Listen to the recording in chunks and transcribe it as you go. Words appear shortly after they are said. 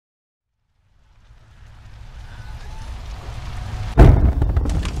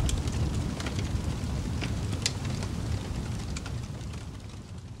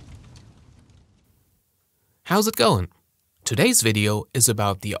How's it going? Today's video is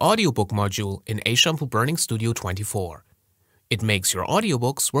about the Audiobook Module in Ashampoo Burning Studio 24. It makes your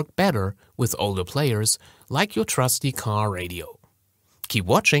audiobooks work better with older players like your trusty car radio. Keep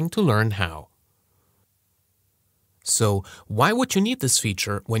watching to learn how. So, why would you need this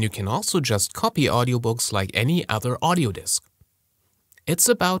feature when you can also just copy audiobooks like any other audio disc? It's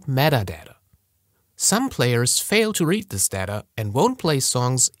about metadata. Some players fail to read this data and won't play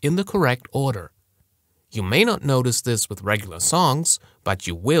songs in the correct order. You may not notice this with regular songs, but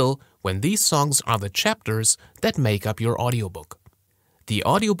you will when these songs are the chapters that make up your audiobook. The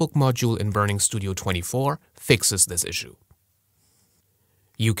Audiobook Module in Burning Studio 24 fixes this issue.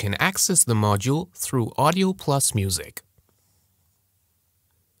 You can access the module through Audio plus Music.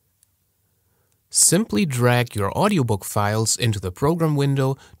 Simply drag your audiobook files into the program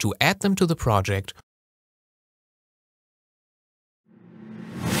window to add them to the project,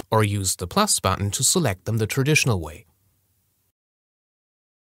 or use the plus button to select them the traditional way.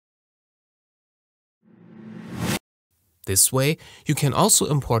 This way, you can also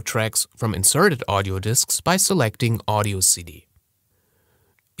import tracks from inserted audio discs by selecting Audio CD.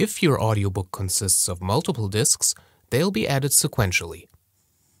 If your audiobook consists of multiple discs, they'll be added sequentially.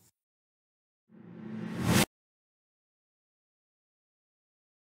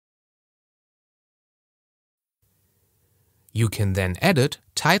 You can then edit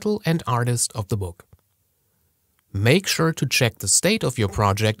title and artist of the book. Make sure to check the state of your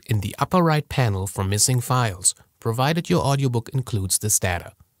project in the upper right panel for missing files, provided your audiobook includes this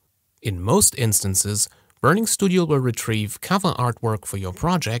data. In most instances, Burning Studio will retrieve cover artwork for your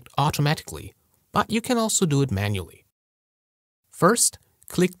project automatically, but you can also do it manually. First,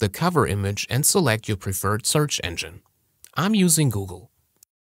 click the cover image and select your preferred search engine. I'm using Google.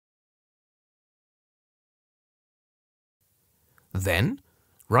 Then,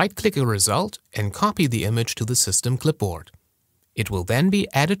 right-click a result and copy the image to the system clipboard. It will then be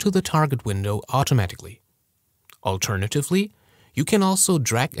added to the target window automatically. Alternatively, you can also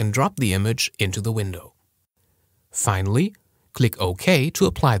drag and drop the image into the window. Finally, click OK to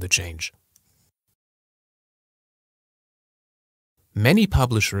apply the change. Many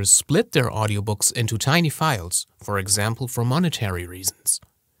publishers split their audiobooks into tiny files, for example for monetary reasons.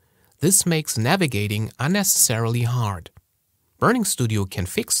 This makes navigating unnecessarily hard. Burning Studio can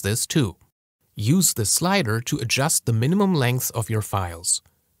fix this too. Use the slider to adjust the minimum length of your files.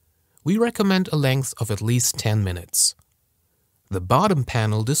 We recommend a length of at least 10 minutes. The bottom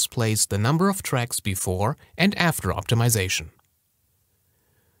panel displays the number of tracks before and after optimization.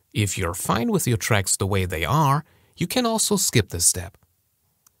 If you're fine with your tracks the way they are, you can also skip this step.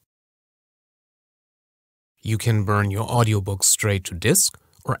 You can burn your audiobook straight to disk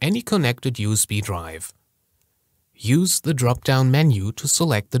or any connected USB drive. Use the drop-down menu to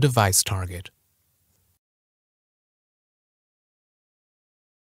select the device target.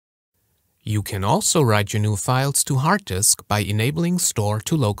 You can also write your new files to hard disk by enabling Store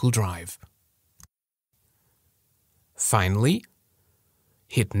to Local Drive. Finally,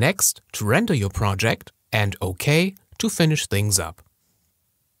 hit Next to render your project and OK to finish things up.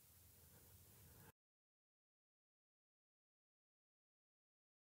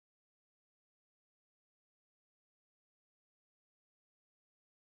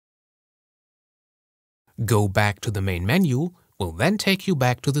 Go back to the main menu will then take you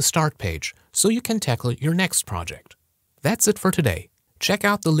back to the start page so you can tackle your next project. That's it for today. Check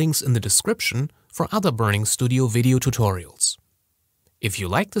out the links in the description for other Burning Studio video tutorials. If you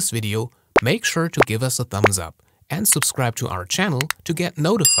like this video, make sure to give us a thumbs up and subscribe to our channel to get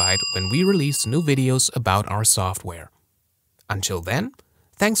notified when we release new videos about our software. Until then,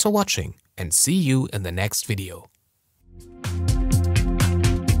 thanks for watching and see you in the next video.